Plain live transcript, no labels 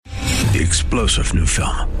The explosive new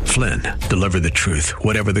film, Flynn, deliver the truth,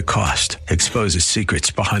 whatever the cost. Exposes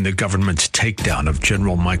secrets behind the government's takedown of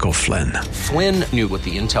General Michael Flynn. Flynn knew what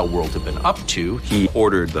the intel world had been up to. He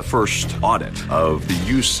ordered the first audit of the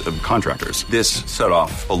use of contractors. This set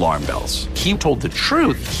off alarm bells. He told the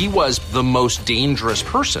truth. He was the most dangerous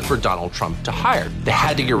person for Donald Trump to hire. They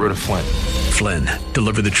had to get rid of Flynn. Flynn,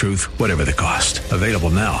 deliver the truth, whatever the cost. Available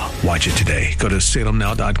now. Watch it today. Go to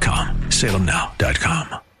salemnow.com.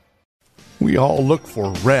 salemnow.com. We all look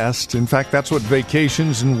for rest. In fact, that's what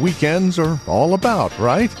vacations and weekends are all about,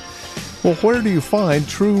 right? Well, where do you find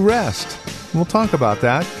true rest? We'll talk about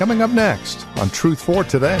that coming up next on Truth for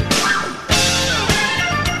Today.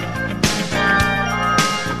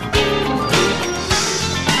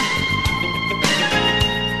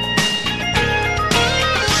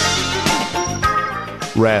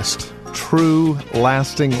 Rest. True,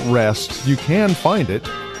 lasting rest. You can find it,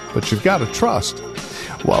 but you've got to trust.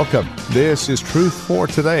 Welcome. This is Truth for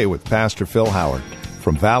Today with Pastor Phil Howard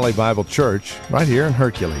from Valley Bible Church right here in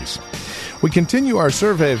Hercules. We continue our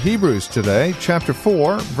survey of Hebrews today, chapter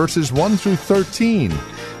 4, verses 1 through 13.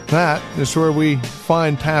 That is where we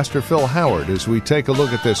find Pastor Phil Howard as we take a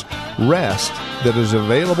look at this rest that is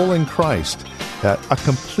available in Christ, a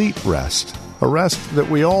complete rest, a rest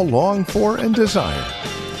that we all long for and desire.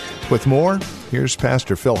 With more, here's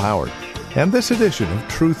Pastor Phil Howard and this edition of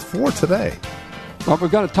Truth for Today. What we're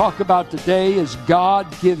going to talk about today is God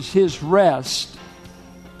gives His rest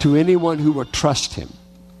to anyone who will trust Him.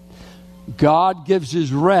 God gives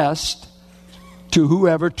His rest to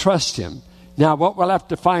whoever trusts Him. Now, what we'll have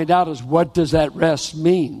to find out is, what does that rest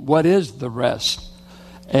mean? What is the rest?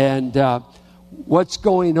 And what's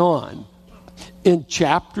going on? In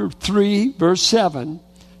chapter 3, verse 7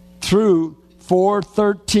 through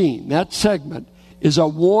 4:13, that segment is a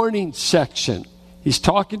warning section. He's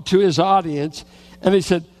talking to his audience, and he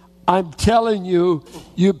said, I'm telling you,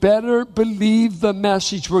 you better believe the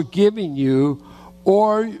message we're giving you,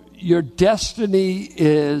 or your destiny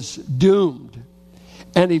is doomed.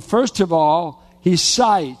 And he, first of all, he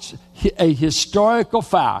cites a historical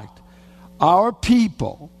fact. Our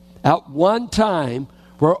people, at one time,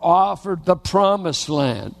 were offered the promised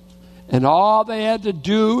land. And all they had to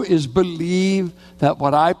do is believe that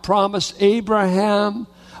what I promised Abraham,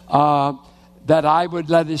 that I would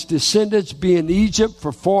let his descendants be in Egypt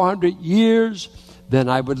for 400 years. Then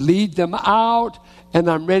I would lead them out, and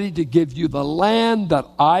I'm ready to give you the land that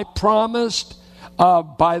I promised.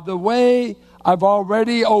 By the way, I've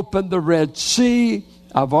already opened the Red Sea.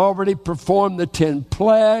 I've already performed the 10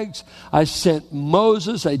 plagues. I sent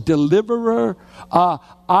Moses, a deliverer.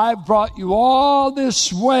 I've brought you all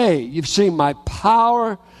this way. You've seen my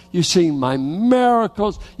power. You've seen my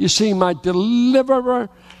miracles. You've seen my deliverer.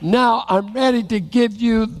 Now I'm ready to give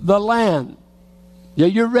you the land. Yeah,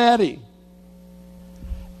 you're ready.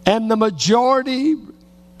 And the majority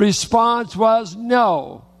response was,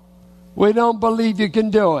 no, we don't believe you can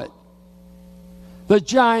do it. The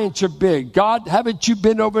giants are big. God, haven't you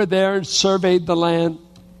been over there and surveyed the land?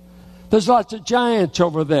 There's lots of giants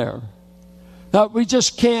over there. No, we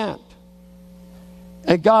just can't.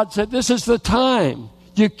 And God said, this is the time.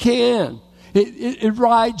 You can. It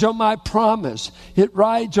rides on my promise. It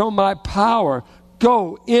rides on my power.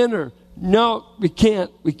 Go, enter. No, we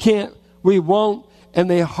can't. We won't. And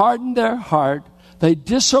they hardened their heart. They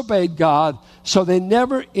disobeyed God, so they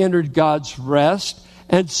never entered God's rest.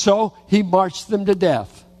 And so He marched them to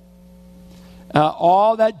death.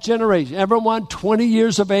 All that generation, everyone 20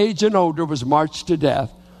 years of age and older was marched to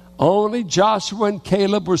death. Only Joshua and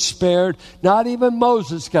Caleb were spared. Not even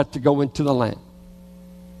Moses got to go into the land.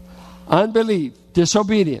 Unbelief,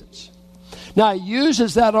 disobedience. Now, he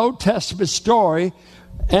uses that Old Testament story,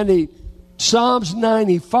 and Psalms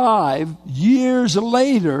 95, years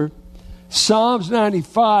later, Psalms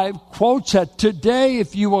 95 quotes that, today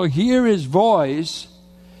if you will hear His voice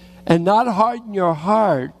and not harden your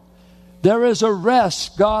heart, there is a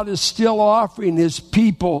rest God is still offering His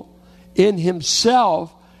people in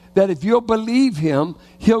Himself, that if you'll believe Him,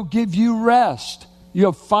 He'll give you rest.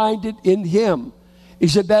 You'll find it in Him. He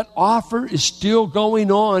said that offer is still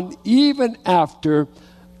going on even after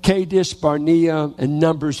Kadesh Barnea and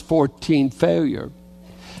Numbers 14 failure.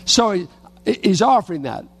 So He's offering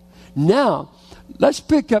that. Now, let's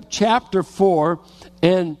pick up chapter 4,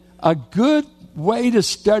 and a good way to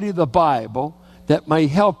study the Bible that may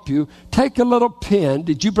help you, take a little pen.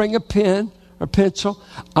 Did you bring a pen or pencil?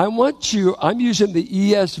 I'm using the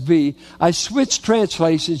ESV. I switched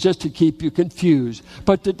translations just to keep you confused.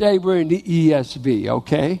 But today we're in the ESV,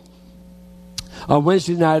 okay? On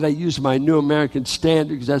Wednesday night I used my New American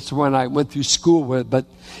Standard because that's the one I went through school with. But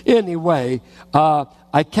anyway,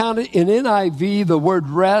 I counted in NIV, the word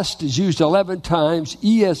rest is used 11 times.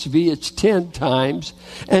 ESV, it's 10 times.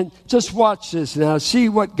 And just watch this now. See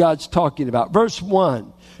what God's talking about. Verse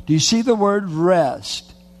 1. Do you see the word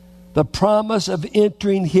rest? The promise of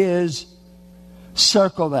entering his,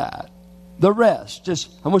 circle that. The rest.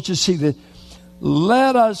 I want you to see that.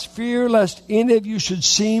 Let us fear lest any of you should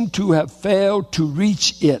seem to have failed to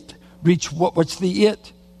reach it. Reach what's the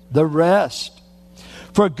it? The rest.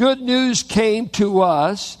 For good news came to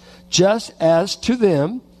us just as to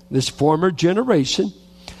them, this former generation,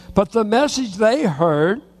 but the message they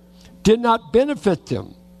heard did not benefit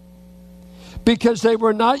them because they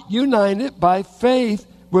were not united by faith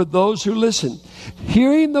with those who listen.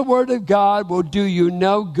 Hearing the word of God will do you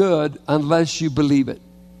no good unless you believe it.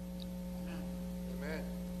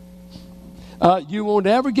 You won't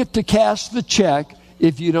ever get to cast the check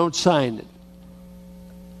if you don't sign it.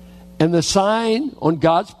 And the sign on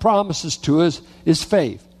God's promises to us is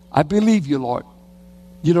faith. I believe you, Lord.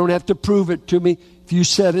 You don't have to prove it to me. If you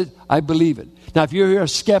said it, I believe it. Now, if you're a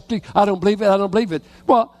skeptic, I don't believe it.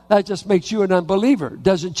 Well, that just makes you an unbeliever. It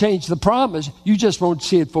doesn't change the promise. You just won't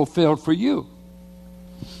see it fulfilled for you.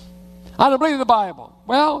 I don't believe the Bible.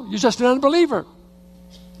 Well, you're just an unbeliever.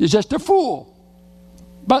 You're just a fool.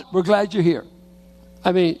 But we're glad you're here.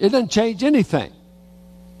 I mean, it doesn't change anything.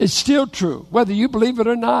 It's still true, whether you believe it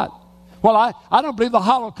or not. Well, I don't believe the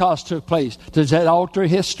Holocaust took place. Does that alter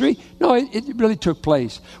history? No, it really took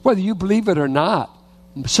place, whether you believe it or not.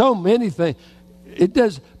 So many things. It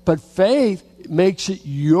does, but faith makes it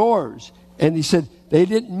yours. And he said they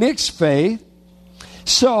didn't mix faith,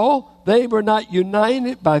 so they were not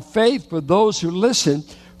united by faith with those who listen.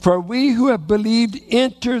 For we who have believed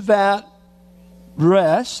enter that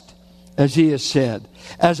rest, as he has said.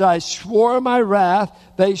 As I swore in my wrath,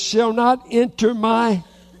 they shall not enter my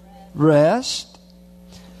rest.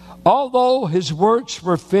 Although his works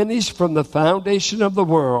were finished from the foundation of the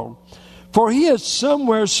world. For he has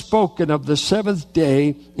somewhere spoken of the seventh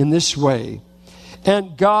day in this way.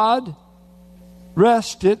 And God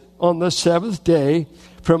rested on the seventh day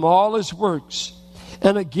from all his works.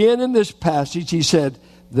 And again in this passage he said,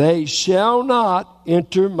 they shall not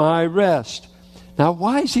enter my rest. Now,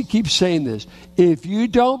 why does he keep saying this? If you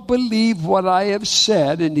don't believe what I have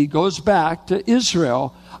said, and he goes back to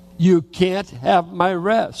Israel, you can't have my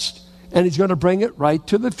rest. And he's going to bring it right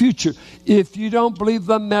to the future. If you don't believe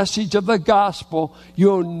the message of the gospel,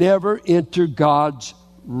 you'll never enter God's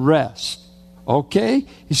rest. Okay?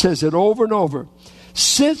 He says it over and over.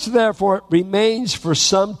 Since, therefore, it remains for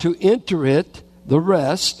some to enter it, the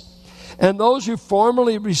rest, and those who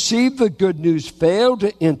formerly received the good news failed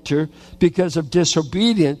to enter because of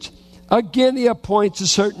disobedience, again he appoints a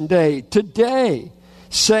certain day, today,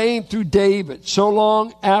 saying through David, so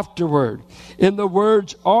long afterward, in the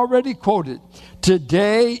words already quoted,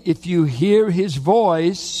 today, if you hear his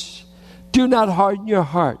voice, do not harden your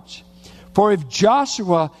hearts. For if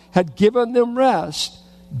Joshua had given them rest,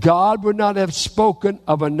 God would not have spoken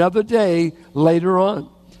of another day later on.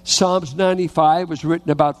 Psalms 95 was written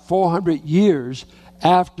about 400 years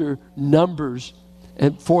after Numbers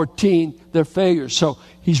and 14, their failures. So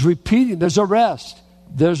he's repeating, there's a rest.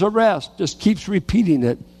 There's a rest. Just keeps repeating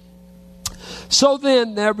it. So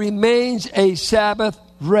then there remains a Sabbath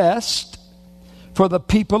rest for the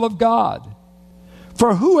people of God.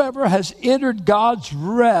 For whoever has entered God's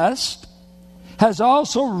rest has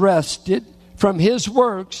also rested from his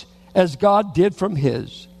works as God did from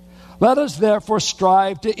his. Let us therefore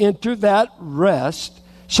strive to enter that rest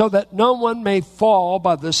so that no one may fall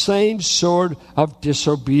by the same sort of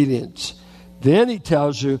disobedience. Then he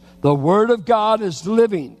tells you the Word of God is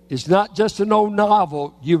living. It's not just an old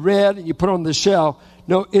novel you read and you put on the shelf.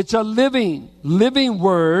 No, it's a living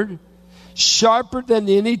Word, sharper than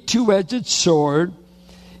any two-edged sword.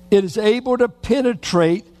 It is able to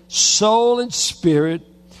penetrate soul and spirit,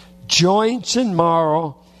 joints and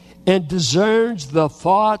marrow, and discerns the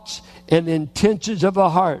thoughts and intentions of the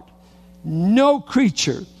heart. No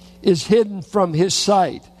creature is hidden from his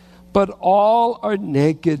sight, but all are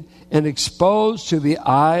naked and exposed to the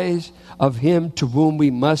eyes of him to whom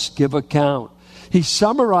we must give account. He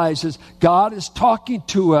summarizes, God is talking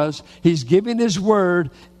to us, he's giving his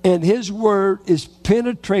word, and his word is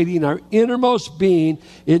penetrating our innermost being.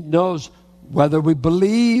 It knows whether we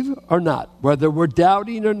believe or not, whether we're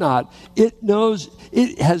doubting or not. It knows,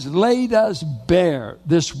 it has laid us bare,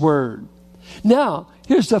 this word. Now,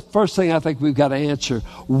 here's the first thing I think we've got to answer.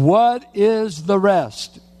 What is the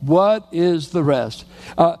rest? What is the rest?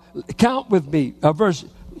 Count with me. Verse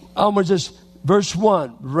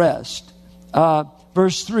 1, rest.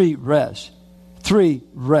 Verse 3, rest. 3,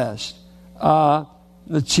 rest.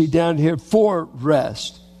 let's see down here, 4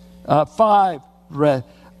 rest, 5 rest.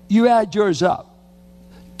 You add yours up.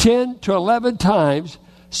 10 to 11 times.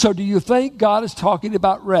 So do you think God is talking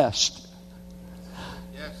about rest?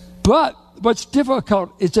 Yes. But what's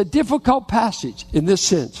difficult, it's a difficult passage in this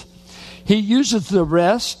sense. He uses the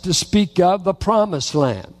rest to speak of the promised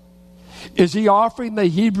land. Is he offering the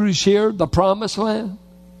Hebrews here the promised land?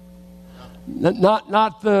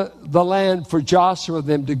 Not the land for Joshua and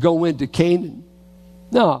them to go into Canaan.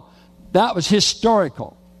 No, that was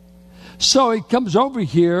historical. So he comes over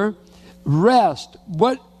here, rest.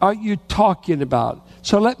 What are you talking about?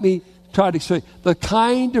 So let me try to explain the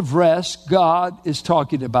kind of rest God is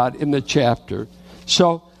talking about in the chapter.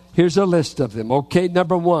 So here's a list of them. Okay,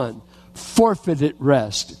 number 1, forfeited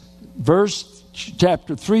rest.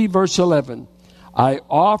 Chapter 3, verse 11. I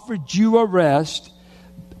offered you a rest,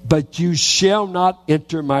 but you shall not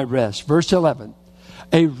enter my rest. Verse 11.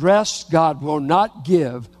 A rest God will not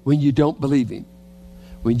give when you don't believe him.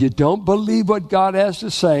 When you don't believe what God has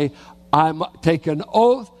to say, I'm take an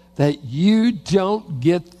oath that you don't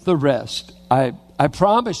get the rest. I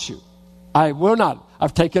promise you, I will not.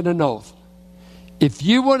 I've taken an oath. If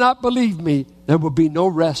you will not believe me, there will be no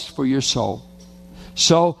rest for your soul.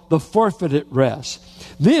 So the forfeited rest.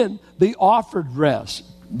 Then the offered rest.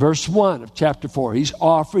 Verse 1 of chapter 4. He's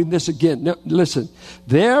offering this again. Now, listen.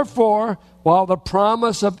 Therefore, while the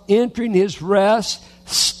promise of entering his rest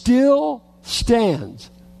still stands,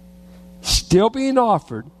 still being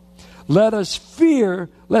offered, let us fear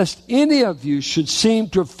lest any of you should seem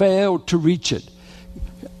to have failed to reach it.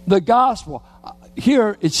 The gospel,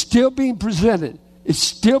 here, it's still being presented. It's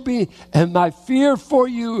still being, and my fear for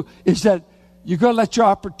you is that you're going to let your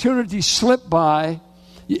opportunity slip by.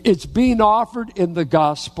 It's being offered in the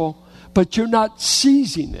gospel, but you're not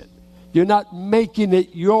seizing it. You're not making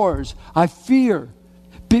it yours. I fear.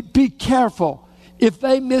 Be careful. If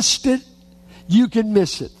they missed it, you can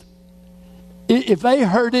miss it. If they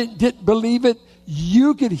heard it, didn't believe it,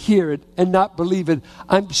 you could hear it and not believe it.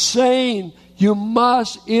 I'm saying you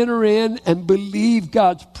must enter in and believe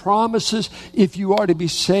God's promises if you are to be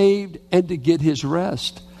saved and to get his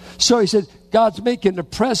rest. So he said, God's making a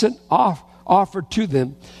present offer to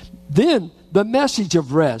them. Then the message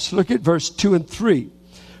of rest. Look at verse 2 and 3.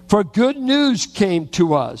 For good news came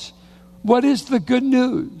to us. What is the good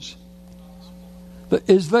news?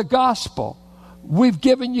 Is the gospel. We've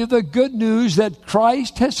given you the good news that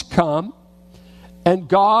Christ has come and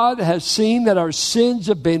God has seen that our sins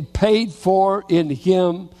have been paid for in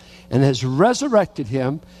him and has resurrected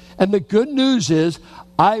him. And the good news is,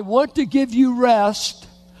 I want to give you rest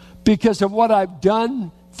because of what I've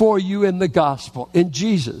done for you in the gospel, in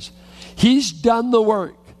Jesus. He's done the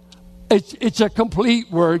work. It's a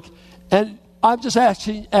complete work. And I'm just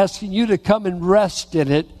asking you to come and rest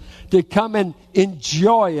in it, to come and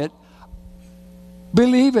enjoy it.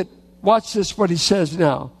 Believe it. Watch this, what he says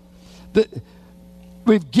now.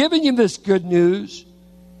 We've given you this good news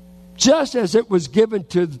just as it was given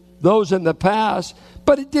to those in the past,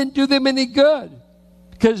 but it didn't do them any good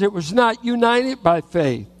because it was not united by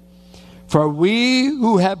faith. For we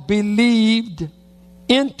who have believed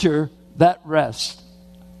enter that rest.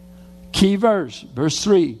 Key verse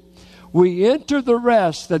 3. We enter the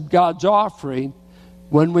rest that God's offering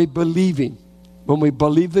when we believe him, when we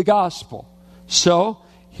believe the gospel. So,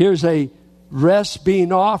 here's a rest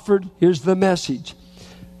being offered. Here's the message.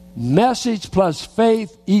 Message plus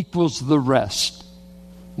faith equals the rest.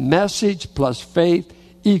 Message plus faith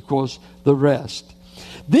equals the rest.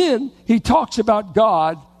 Then, he talks about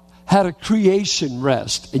God had a creation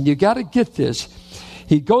rest. And you got to get this.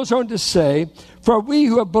 He goes on to say, for we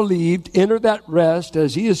who have believed enter that rest,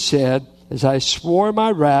 as he has said, as I swore in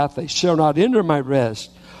my wrath, they shall not enter my rest.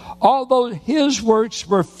 Although his works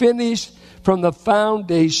were finished from the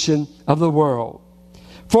foundation of the world.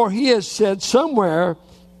 For he has said somewhere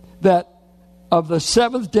that of the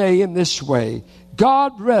seventh day in this way,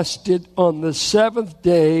 God rested on the seventh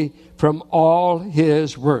day from all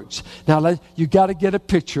his works. Now, you got to get a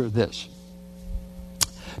picture of this.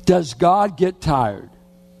 Does God get tired?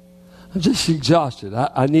 I'm just exhausted.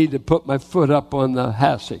 I need to put my foot up on the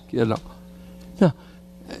hassock, No,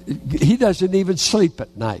 he doesn't even sleep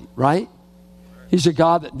at night, right? He's a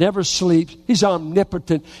God that never sleeps. He's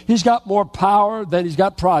omnipotent. He's got more power than he's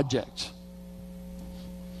got projects.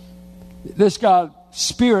 This God,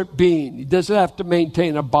 spirit being, he doesn't have to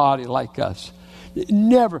maintain a body like us.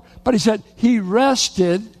 Never. But he said he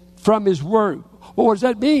rested from his work. Well, what does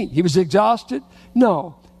that mean? He was exhausted?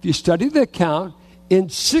 No. If you study the account, in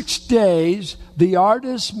 6 days, the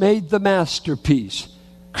artist made the masterpiece,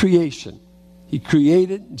 creation. He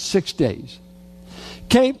created in 6 days.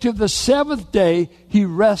 came to the seventh day, he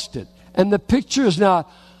rested. And the picture is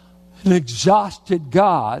not an exhausted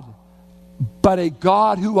God, but a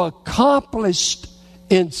God who accomplished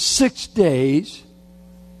in 6 days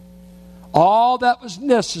all that was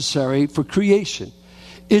necessary for creation.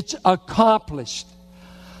 It's accomplished.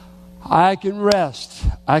 I can rest.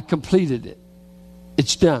 I completed it.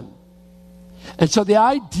 It's done. And so the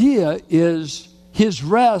idea is his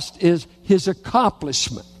rest is his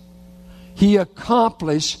accomplishment. He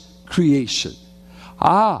accomplished creation.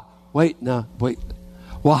 Wait.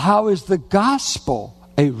 Well, how is the gospel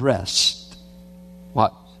a rest?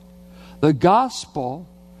 What? The gospel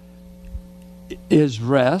is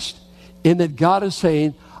rest in that God is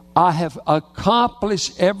saying, I have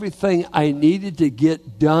accomplished everything I needed to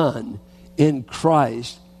get done in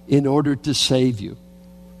Christ in order to save you.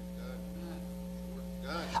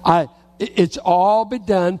 It's all been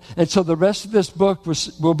done. And so the rest of this book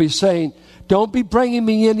will be saying, don't be bringing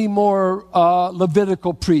me any more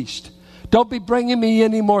Levitical priest. Don't be bringing me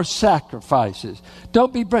any more sacrifices.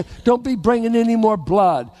 Don't be bringing any more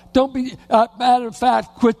blood. Matter of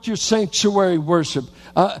fact, quit your sanctuary worship.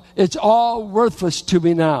 It's all worthless to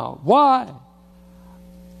me now. Why?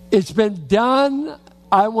 It's been done.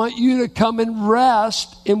 I want you to come and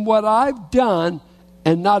rest in what I've done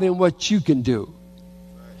and not in what you can do.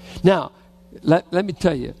 Now, let me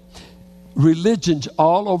tell you, religions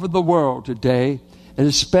all over the world today, and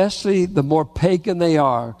especially the more pagan they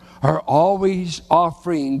are always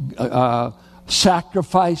offering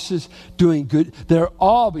sacrifices, doing good. They're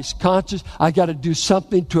always conscious, I got to do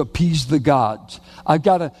something to appease the gods. I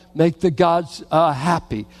got to make the gods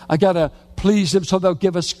happy. I got to please them so they'll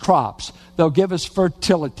give us crops. They'll give us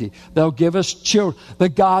fertility. They'll give us children. The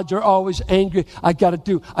gods are always angry. I got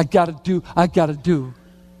to do.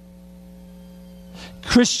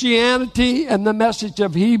 Christianity and the message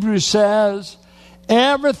of Hebrews says,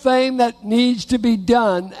 everything that needs to be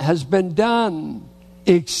done has been done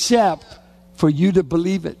except for you to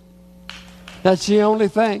believe it. That's the only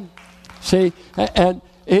thing. See, and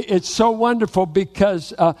it's so wonderful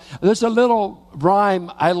because there's a little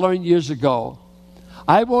rhyme I learned years ago.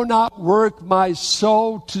 I will not work my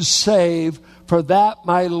soul to save, for that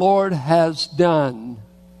my Lord has done.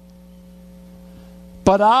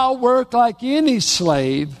 But I'll work like any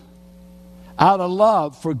slave out of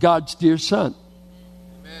love for God's dear Son.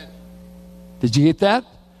 Amen. Did you get that?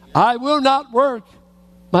 Yeah. I will not work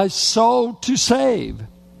my soul to save,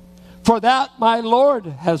 for that my Lord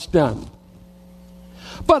has done.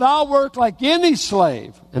 But I'll work like any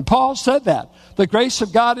slave. And Paul said that. The grace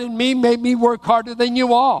of God in me made me work harder than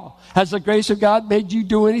you all. Has the grace of God made you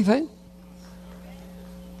do anything?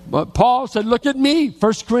 But Paul said, look at me,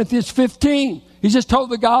 1 Corinthians 15. He just told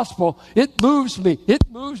the gospel. It moves me,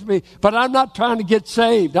 but I'm not trying to get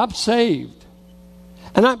saved. I'm saved.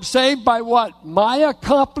 And I'm saved by what? My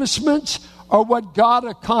accomplishments or what God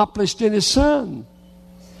accomplished in His Son?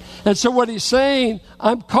 And so what he's saying,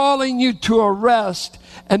 I'm calling you to a rest.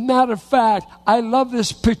 And matter of fact, I love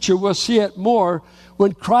this picture. We'll see it more.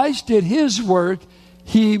 When Christ did His work,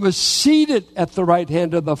 He was seated at the right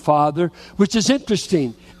hand of the Father, which is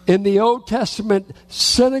interesting. In the Old Testament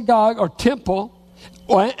synagogue or temple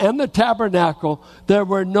and the tabernacle, there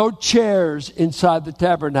were no chairs inside the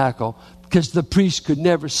tabernacle because the priest could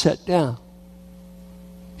never sit down.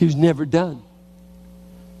 He was never done.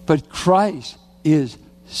 But Christ is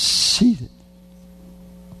seated.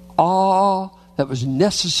 All that was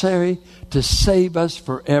necessary to save us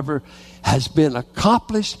forever has been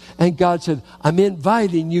accomplished. And God said, I'm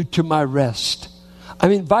inviting you to my rest.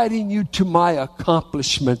 I'm inviting you to my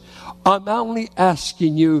accomplishment. I'm only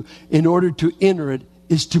asking you, in order to enter it,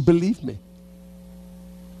 is to believe me.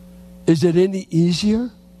 Is it any easier?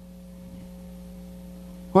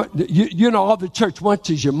 What, you know, all the church wants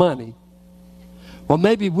is your money. Well,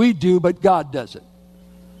 maybe we do, but God doesn't.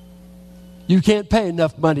 You can't pay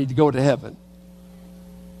enough money to go to heaven.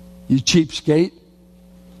 You cheapskate.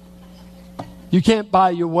 You can't buy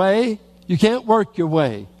your way. You can't work your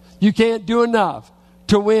way. You can't do enough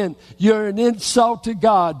to win. You're an insult to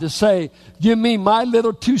God to say, give me my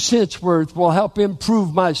little 2 cents worth will help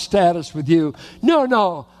improve my status with you.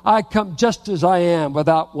 No, I come just as I am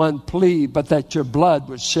without one plea, but that your blood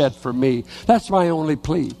was shed for me. That's my only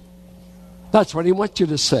plea. That's what He wants you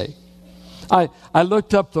to say. I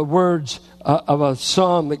looked up the words of a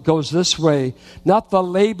psalm that goes this way. Not the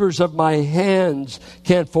labors of my hands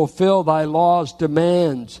can fulfill thy law's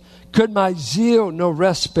demands. Could my zeal no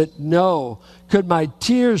respite know? Could my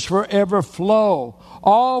tears forever flow?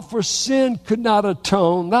 All for sin could not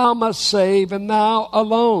atone. Thou must save, and thou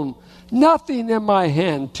alone Nothing in my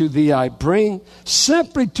hand to thee I bring,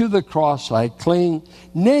 simply to the cross I cling.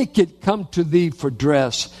 Naked come to thee for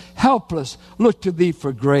dress, helpless look to thee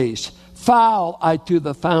for grace. Foul I to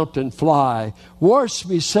the fountain fly, wash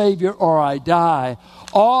me, Savior, or I die.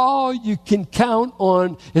 All you can count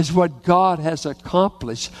on is what God has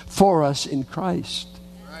accomplished for us in Christ.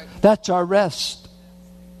 That's our rest.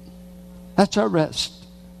 That's our rest.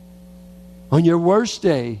 On your worst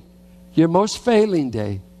day, your most failing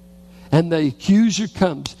day, and the accuser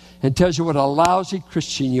comes and tells you what a lousy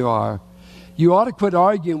Christian you are, you ought to quit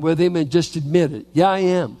arguing with him and just admit it. Yeah, I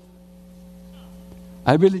am.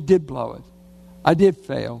 I really did blow it. I did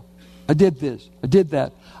fail. I did this. I did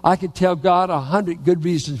that. I could tell God 100 good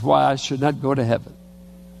reasons why I should not go to heaven.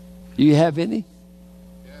 Do you have any?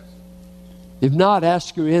 Yes. If not,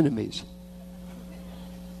 ask your enemies.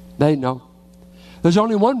 They know. There's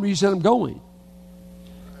only one reason I'm going.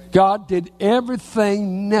 God did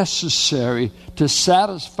everything necessary to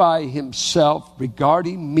satisfy himself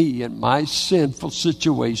regarding me and my sinful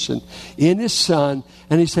situation in his Son.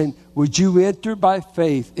 And he's saying, would you enter by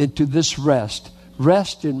faith into this rest?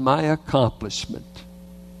 Rest in my accomplishment.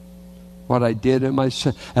 What I did in my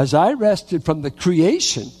Son. As I rested from the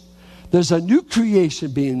creation, there's a new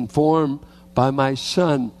creation being formed by my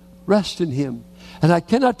Son. Rest in him. And I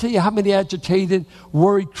cannot tell you how many agitated,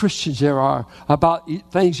 worried Christians there are about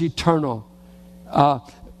things eternal.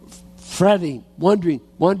 Fretting,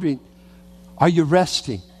 wondering. Are you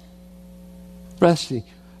resting? Resting.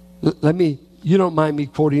 You don't mind me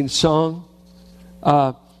quoting a song?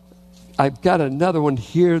 I've got another one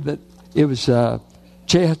here that it was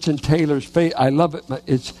J. Hudson Taylor's faith. I love it.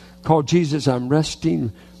 It's called Jesus, I'm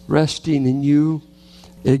Resting in You.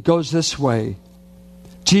 It goes this way.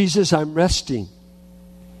 Jesus, I'm resting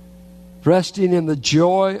in the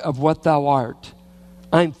joy of what thou art.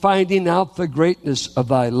 I'm finding out the greatness of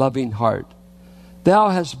thy loving heart. Thou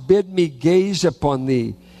hast bid me gaze upon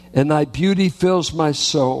thee, and thy beauty fills my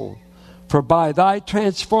soul. For by thy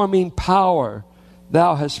transforming power,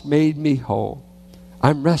 thou hast made me whole.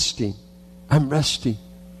 I'm resting.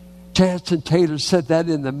 Jansen Taylor said that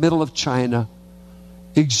in the middle of China,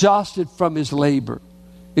 exhausted from his labor,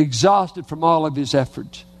 exhausted from all of his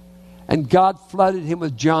efforts. And God flooded him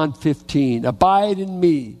with John 15. Abide in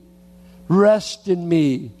me. Rest in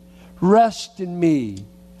me. Rest in me.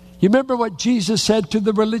 You remember what Jesus said to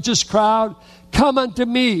the religious crowd? Come unto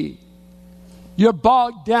me. You're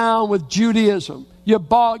bogged down with Judaism. You're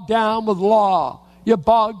bogged down with law. You're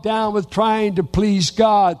bogged down with trying to please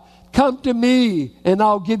God. Come to me and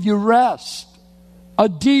I'll give you rest. A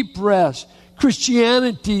deep rest.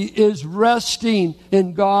 Christianity is resting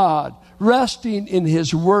in God. Resting in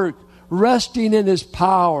his work. Resting in his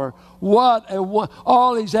power.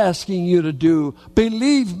 All he's asking you to do.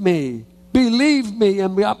 Believe me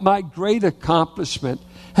in my great accomplishment,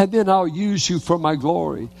 and then I'll use you for my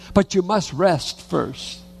glory. But you must rest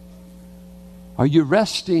first. Are you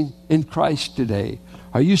resting in Christ today?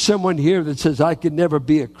 Are you someone here that says, I could never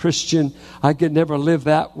be a Christian, I could never live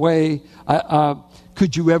that way?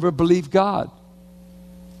 Could you ever believe God?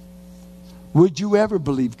 Would you ever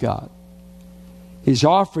believe God? He's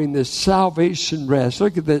offering this salvation rest.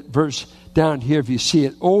 Look at that verse down here if you see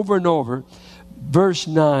it over and over. Verse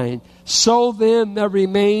 9. So then there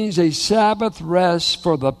remains a Sabbath rest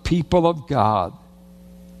for the people of God.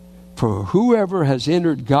 For whoever has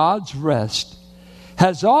entered God's rest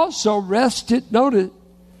has also rested, notice,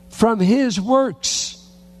 from his works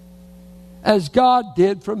as God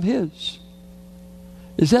did from his.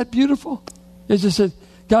 Is that beautiful?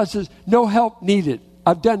 God says, no help needed.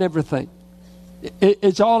 I've done everything.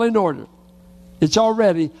 It's all in order. It's all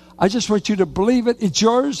ready. I just want you to believe it. It's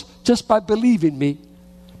yours just by believing me.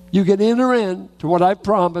 You can enter into what I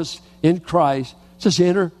promised in Christ. Just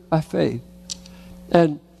enter by faith.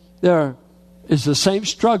 And there is the same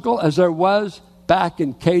struggle as there was back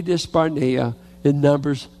in Kadesh Barnea in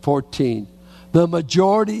Numbers 14. The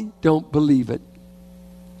majority don't believe it.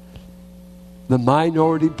 The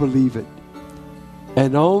minority believe it.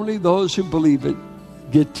 And only those who believe it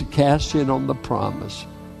get to cash in on the promise.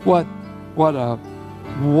 What a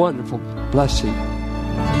wonderful blessing.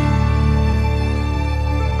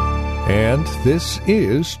 And this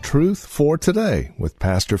is Truth for Today with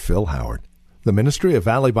Pastor Phil Howard, the ministry of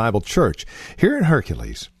Valley Bible Church here in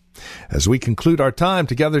Hercules. As we conclude our time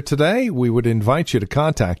together today, we would invite you to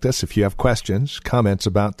contact us if you have questions, comments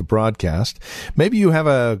about the broadcast. Maybe you have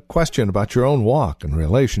a question about your own walk and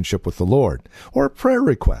relationship with the Lord, or a prayer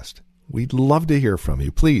request. We'd love to hear from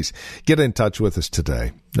you. Please get in touch with us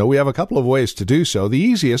today. Now, we have a couple of ways to do so. The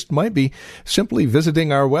easiest might be simply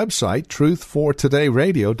visiting our website,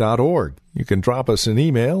 truthfortodayradio.org. You can drop us an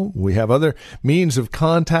email. We have other means of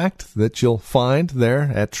contact that you'll find there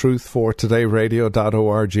at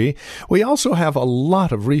truthfortodayradio.org. We also have a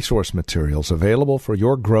lot of resource materials available for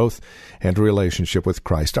your growth and relationship with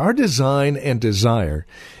Christ. Our design and desire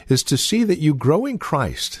is to see that you grow in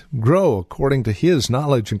Christ, grow according to His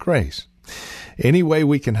knowledge and grace. Any way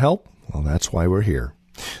we can help, well, that's why we're here.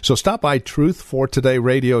 So stop by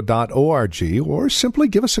truthfortodayradio.org or simply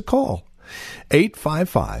give us a call.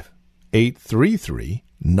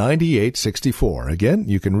 855-833-9864. Again,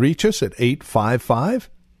 you can reach us at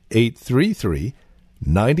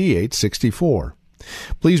 855-833-9864.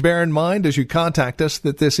 Please bear in mind as you contact us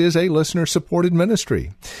that this is a listener-supported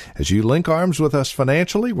ministry. As you link arms with us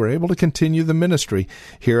financially, we're able to continue the ministry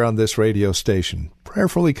here on this radio station.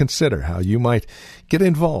 Prayerfully consider how you might get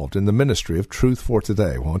involved in the ministry of Truth for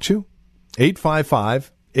Today, won't you?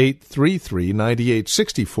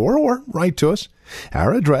 855-833-9864 or write to us.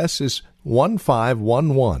 Our address is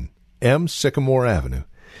 1511 M. Sycamore Avenue,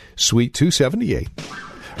 Suite 278,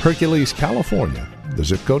 Hercules, California. The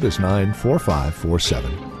zip code is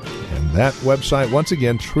 94547. And that website, once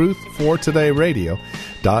again,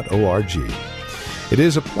 truthfortodayradio.org. It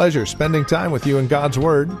is a pleasure spending time with you in God's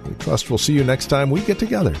Word. We trust we'll see you next time we get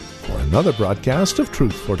together for another broadcast of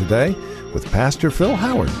Truth for Today with Pastor Phil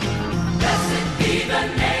Howard. Blessed be the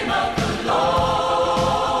name of the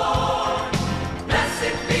Lord.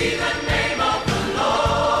 Blessed be the name of the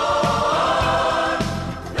Lord.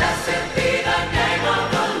 Blessed be the name of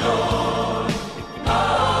the Lord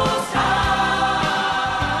Most High.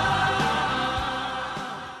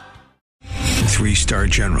 3-star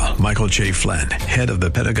General Michael J. Flynn, head of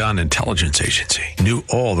the Pentagon Intelligence Agency, knew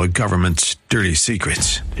all the government's dirty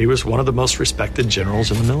secrets. He was one of the most respected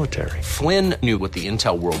generals in the military. Flynn knew what the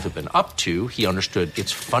intel world had been up to. He understood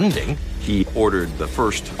its funding. He ordered the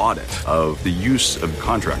first audit of the use of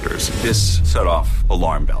contractors. This set off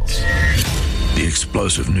alarm bells. The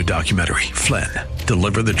explosive new documentary, Flynn,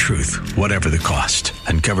 Deliver the Truth, Whatever the Cost,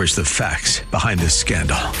 uncovers the facts behind this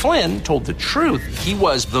scandal. Flynn told the truth. He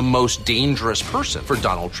was the most dangerous person for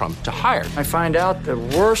Donald Trump to hire. I find out the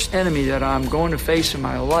worst enemy that I'm going to face in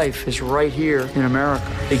my life is right here in America.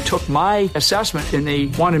 They took my assessment and they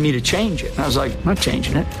wanted me to change it. And I was like, I'm not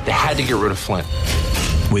changing it. They had to get rid of Flynn.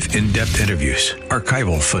 With in-depth interviews,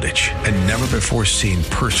 archival footage, and never-before-seen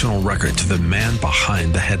personal records of the man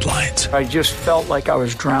behind the headlines. I just felt like I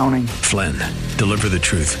was drowning. Flynn, Deliver the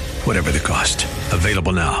Truth, Whatever the Cost.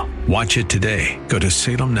 Available now. Watch it today. Go to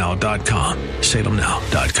salemnow.com.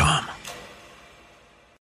 salemnow.com.